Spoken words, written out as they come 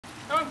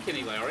I'm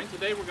Kenny Lowry.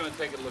 Today we're going to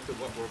take a look at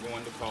what we're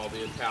going to call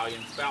the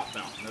Italian spout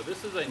fountain. Now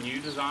this is a new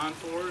design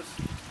for us.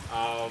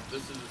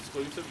 This is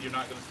exclusive. You're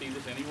not going to see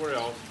this anywhere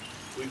else.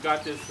 We've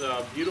got this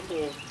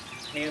beautiful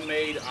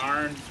handmade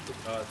iron,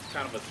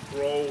 kind of a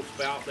scroll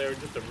spout there,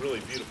 just a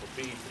really beautiful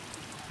piece.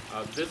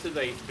 This is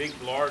a big,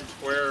 large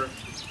square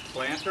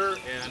planter,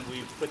 and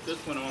we've put this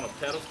one on a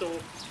pedestal,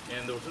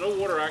 and there's no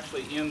water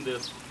actually in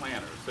this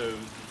planter. So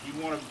if you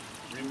want to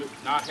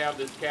not have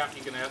this cap,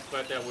 you can ask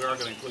about that. We are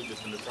going to include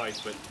this in the price,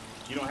 but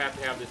you don't have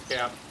to have this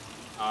cap.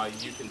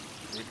 You can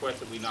request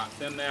that we not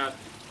send that,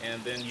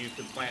 and then you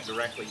can plant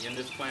directly in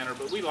this planter.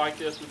 But we like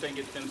this. We think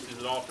it finishes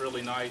it off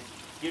really nice.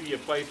 Give you a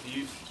place to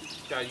use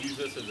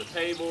this as a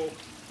table.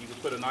 You can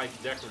put a nice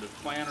decorative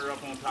planter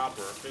up on top,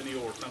 or a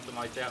finial or something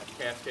like that with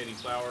cascading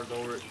flowers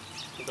over it.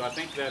 So I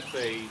think that's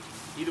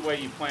either way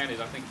you plant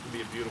it, I think it can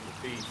be a beautiful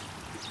piece.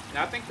 And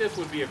I think this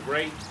would be a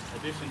great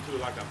addition to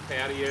like a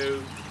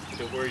patio,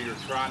 to where you're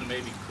trying to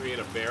maybe create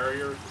a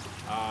barrier.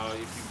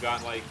 If you've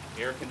got like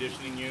air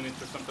conditioning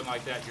units or something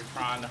like that you're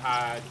trying to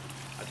hide,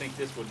 I think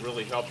this would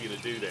really help you to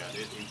do that.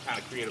 It kind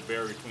of create a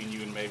barrier between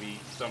you and maybe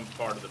some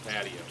part of the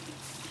patio.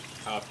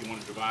 If you want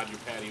to divide your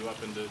patio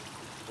up into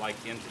like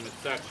intimate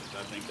sections,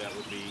 I think that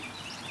would be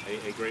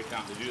a great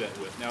fountain to do that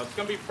with. Now it's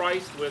going to be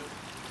priced with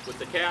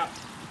the cap,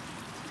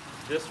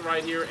 this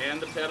right here, and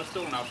the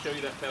pedestal, and I'll show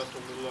you that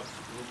pedestal a little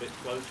bit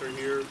closer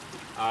here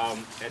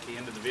at the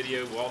end of the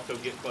video. We'll also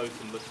get close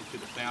and listen to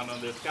the sound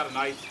on this. It's got a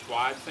nice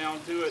wide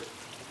sound to it.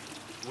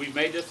 We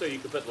made this so you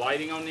can put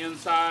lighting on the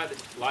inside.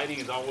 Lighting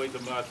is always a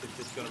must. It's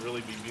just going to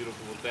really be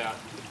beautiful with that.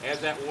 As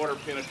that water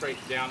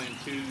penetrates down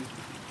into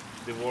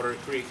the water, it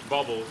creates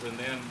bubbles, and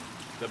then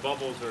the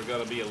bubbles are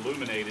going to be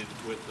illuminated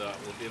with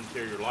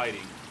interior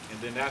lighting,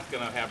 and then that's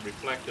going to have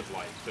reflective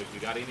light. So if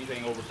you got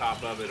anything over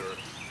top of it, or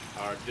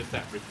just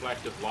that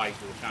reflective light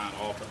will shine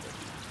off of it.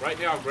 Right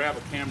now I'll grab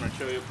a camera and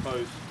show you up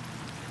close.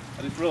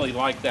 I just really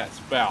like that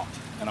spout,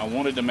 and I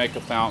wanted to make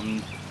a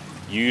fountain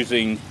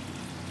using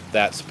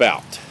that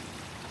spout.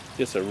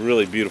 Just a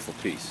really beautiful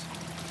piece.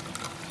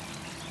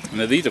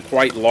 Now these are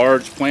quite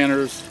large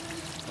planters.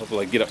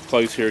 Hopefully I get up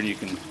close here and you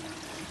can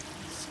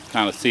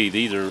kind of see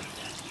these are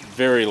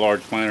very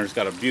large planters.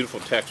 Got a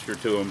beautiful texture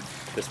to them.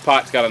 This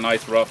pot's got a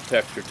nice rough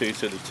texture too,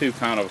 so the two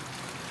kind of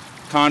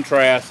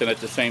contrast and at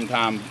the same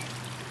time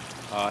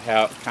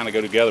kind of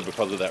go together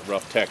because of that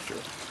rough texture.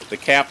 The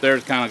cap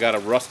there's kind of got a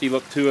rusty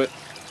look to it,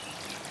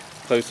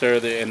 close there,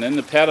 and then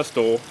the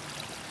pedestal,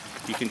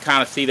 you can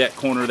kind of see that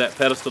corner of that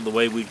pedestal the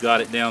way we've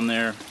got it down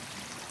there.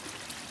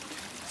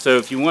 So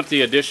if you want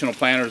the additional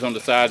planters on the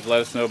sides,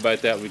 let us know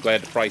about that. We'd be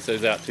glad to price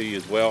those out to you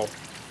as well.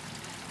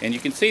 And you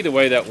can see the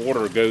way that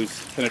water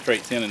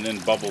penetrates in and then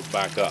bubbles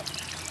back up.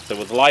 So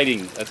with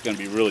lighting, that's going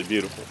to be really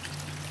beautiful.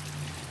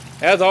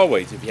 As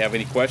always, if you have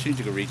any questions,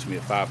 you can reach me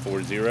at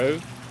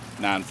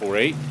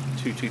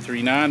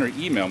 540-948-2239 or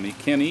email me,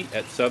 Kenny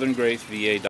at southerngraceva.com.